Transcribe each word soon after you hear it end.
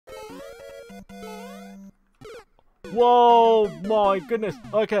Whoa, my goodness.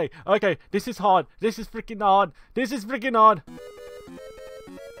 Okay, okay. This is hard. This is freaking hard. This is freaking hard.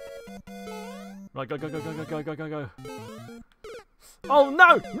 Right, go, go, go, go, go, go, go, go. Oh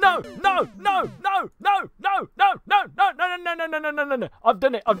no! No! No! No! No! No! No! No! No! No! No! No! No! No! No! No! No! No! I've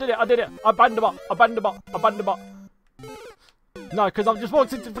done it! I've done it! I did it! I banned the bot! I banned the bot! I banned the bot! No, because I've just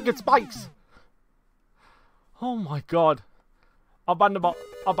walked into freaking spikes! Oh my god! I banned the bot!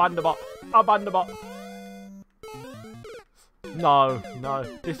 I banned the bot! I banned the bot! No, no,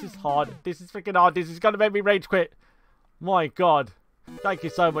 this is hard. This is freaking hard. This is gonna make me rage quit. My god. Thank you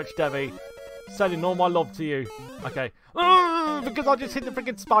so much, Debbie. Sending all my love to you. Okay. Because I just hit the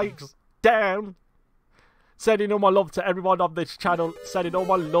freaking spikes. Damn. Sending all my love to everyone on this channel. Sending all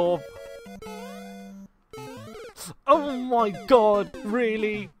my love. Oh my god.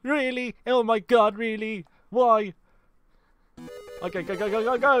 Really? Really? Oh my god, really? Why? Okay, go, go, go,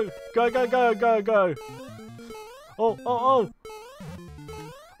 go, go. Go, go, go, go, go. Oh, oh, oh.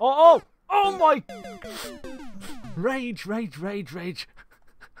 Oh, oh. Oh my. Rage, rage, rage, rage.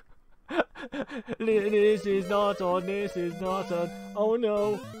 This is not on, this is not on. Oh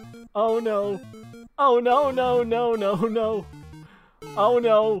no. Oh no. Oh no, no, no, no, no. Oh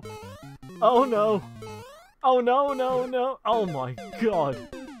no. Oh no. Oh no, no, no. Oh my god.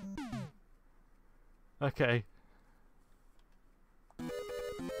 Okay.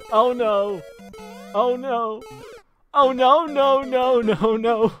 Oh no. Oh no. Oh no, no, no, no,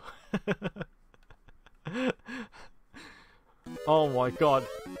 no. Oh my god.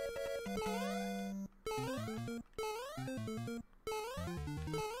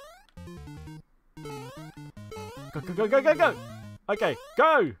 Go, go, go, go, go, go! Okay,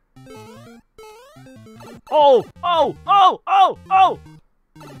 go! Oh! Oh! Oh! Oh! Oh!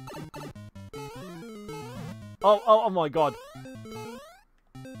 Oh, oh, oh my god.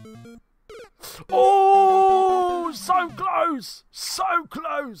 Oh! So close! So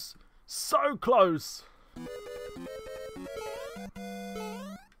close! So close!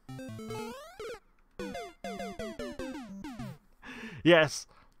 Yes.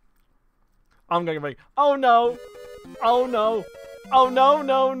 I'm going to be. Oh no! Oh no! Oh no!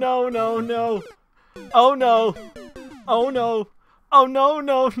 No! No! No! No! Oh no! Oh no! Oh no!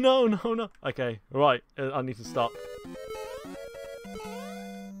 No! No! No! No! Okay, right. I need to stop.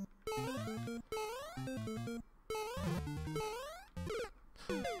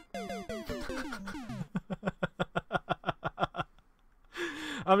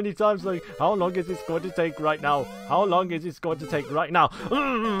 How many times, like, how long is this going to take right now? How long is this going to take right now?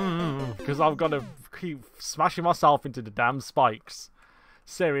 Because I'm going to keep smashing myself into the damn spikes.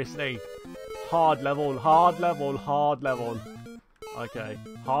 Seriously. Hard level, hard level, hard level. Okay,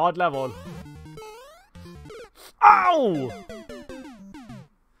 hard level. Ow!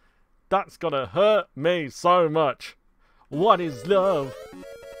 That's gonna hurt me so much. What is love?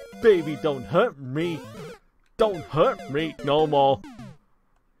 Baby, don't hurt me. Don't hurt me no more.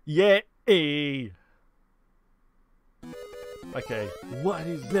 Yeah. Okay, what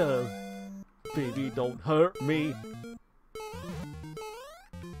is love? Baby, don't hurt me.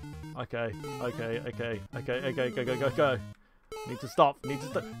 Okay, okay, okay, okay, okay, go, go, go, go. Need to stop, need to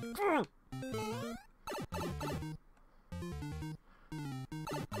stop.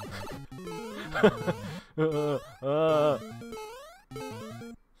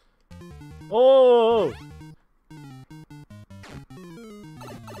 Oh!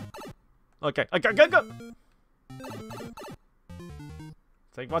 Okay, okay, go, go!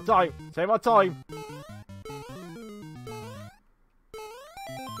 Take my time, take my time.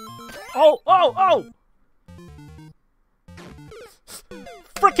 Oh, oh, oh!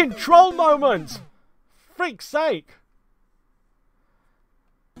 Frickin' troll moment! Freak's sake!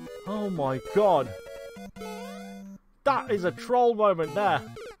 Oh my god. That is a troll moment there.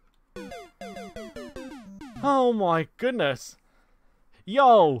 Oh my goodness.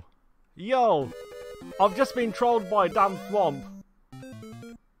 Yo! Yo! I've just been trolled by a damn swamp.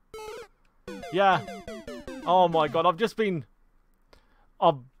 Yeah. Oh my god, I've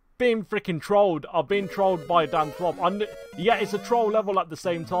been freaking trolled. I've been trolled by a damn swamp. Yeah, it's a troll level at the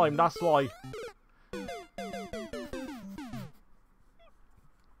same time, that's why.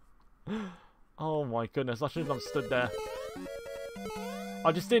 Oh my goodness, I shouldn't have stood there.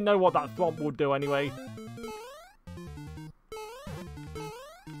 I just didn't know what that swamp would do anyway.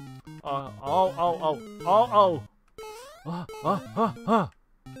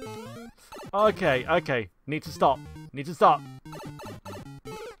 Okay, okay. Need to stop. Need to stop.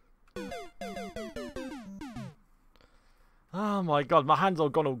 Oh my god, my hands are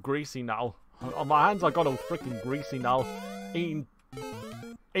gone all greasy now. My hands are gone all freaking greasy now. Eating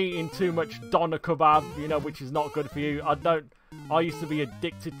eating too much doner kebab, you know, which is not good for you. I used to be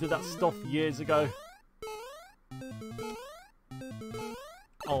addicted to that stuff years ago.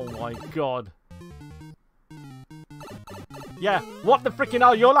 Oh my god. Yeah, what the freaking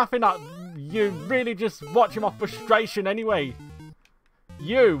hell you're laughing at? You really just watching my frustration anyway.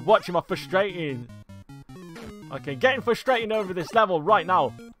 You watching my frustrating. Okay, getting frustrated over this level right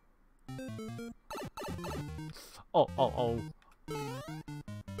now. Oh. Oh.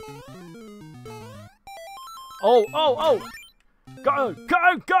 Go.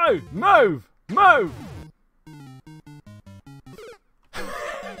 Move.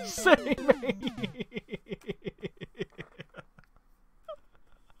 See me.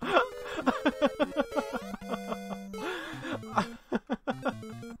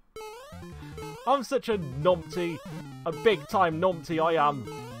 I'm such a numpty. A big time numpty I am.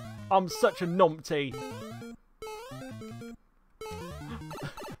 I'm such a numpty.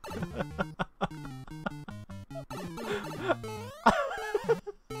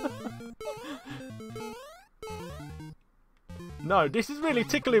 No, this is really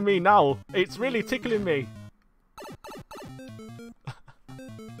tickling me now. It's really tickling me.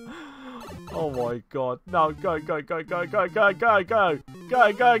 Oh my god. No, go. Go.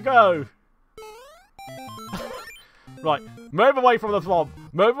 Right, move away from the front.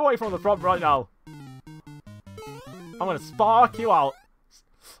 Move away from the front right now. I'm gonna spark you out.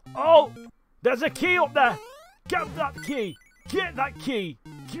 Oh! There's a key up there! Get that key! Get that key!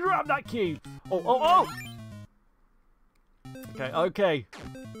 Grab that key! Oh! Okay.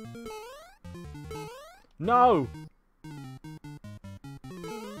 No!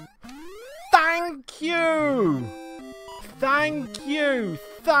 Thank you! Thank you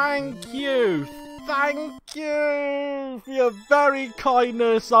for your very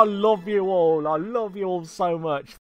kindness. I love you all. I love you all so much.